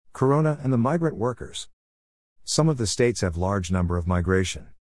Corona and the migrant workers. Some of the states have large number of migration.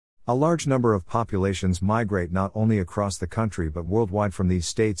 A large number of populations migrate not only across the country but worldwide from these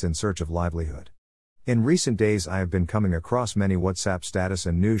states in search of livelihood. In recent days I have been coming across many WhatsApp status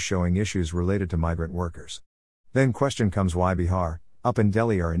and news showing issues related to migrant workers. Then question comes, why Bihar, up in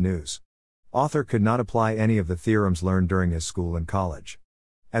Delhi are in news? Author could not apply any of the theorems learned during his school and college.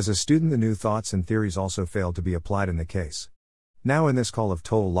 As a student the new thoughts and theories also failed to be applied in the case. Now in this call of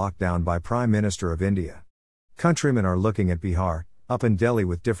total lockdown by Prime Minister of India. Countrymen are looking at Bihar, up in Delhi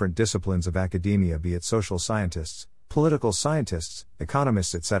with different disciplines of academia, be it social scientists, political scientists,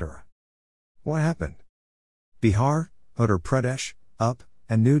 economists etc. What happened? Bihar, Uttar Pradesh, up,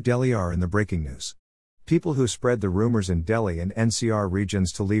 and New Delhi are in the breaking news. People who spread the rumors in Delhi and NCR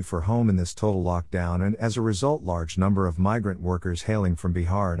regions to leave for home in this total lockdown, and as a result large number of migrant workers hailing from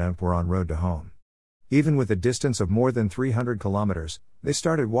Bihar and up were on road to home. Even with a distance of more than 300 kilometers, they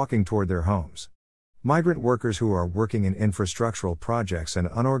started walking toward their homes. Migrant workers who are working in infrastructural projects and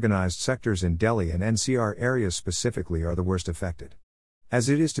unorganized sectors in Delhi and NCR areas specifically are the worst affected. As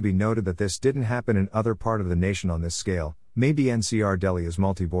it is to be noted that this didn't happen in other part of the nation on this scale, maybe NCR Delhi is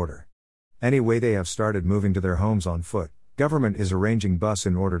multi-border. Anyway, they have started moving to their homes on foot. Government is arranging bus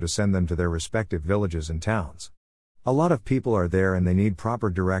in order to send them to their respective villages and towns. A lot of people are there and they need proper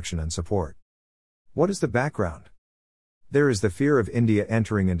direction and support. What is the background? There is the fear of India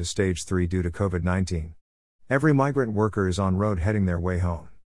entering into stage 3 due to COVID-19. Every migrant worker is on road heading their way home.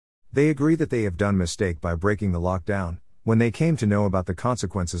 They agree that they have done mistake by breaking the lockdown, when they came to know about the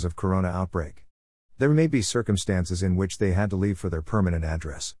consequences of corona outbreak. There may be circumstances in which they had to leave for their permanent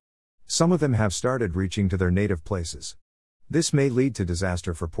address. Some of them have started reaching to their native places. This may lead to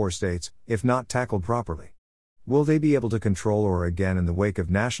disaster for poor states, if not tackled properly. Will they be able to control, or again in the wake of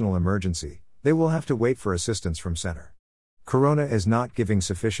national emergency, they will have to wait for assistance from center? Corona is not giving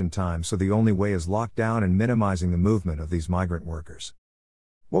sufficient time, so the only way is lockdown and minimizing the movement of these migrant workers.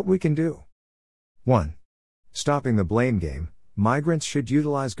 What we can do? 1. Stopping the blame game. Migrants should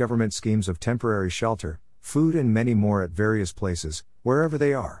utilize government schemes of temporary shelter, food and many more at various places, wherever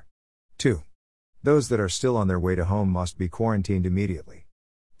they are. 2. Those that are still on their way to home must be quarantined immediately.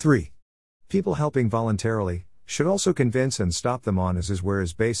 3. People helping voluntarily should also convince and stop them on as is where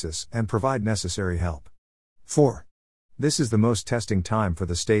is basis and provide necessary help. 4. This is the most testing time for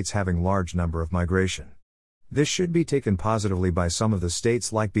the states having large number of migration. This should be taken positively by some of the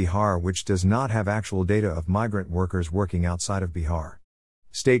states like Bihar, which does not have actual data of migrant workers working outside of Bihar.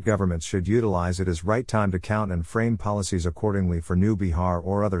 State governments should utilize it as right time to count and frame policies accordingly for new Bihar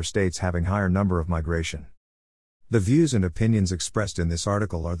or other states having higher number of migration. The views and opinions expressed in this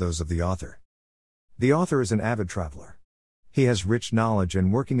article are those of the author. The author is an avid traveler. He has rich knowledge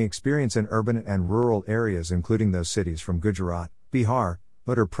and working experience in urban and rural areas, including those cities from Gujarat, Bihar,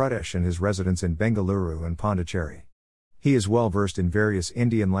 Uttar Pradesh, and his residence in Bengaluru and Pondicherry. He is well versed in various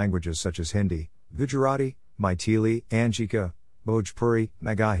Indian languages such as Hindi, Gujarati, Maithili, Angika, Bhojpuri,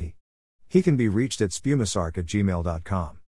 Magahi. He can be reached at spumasark@gmail.com.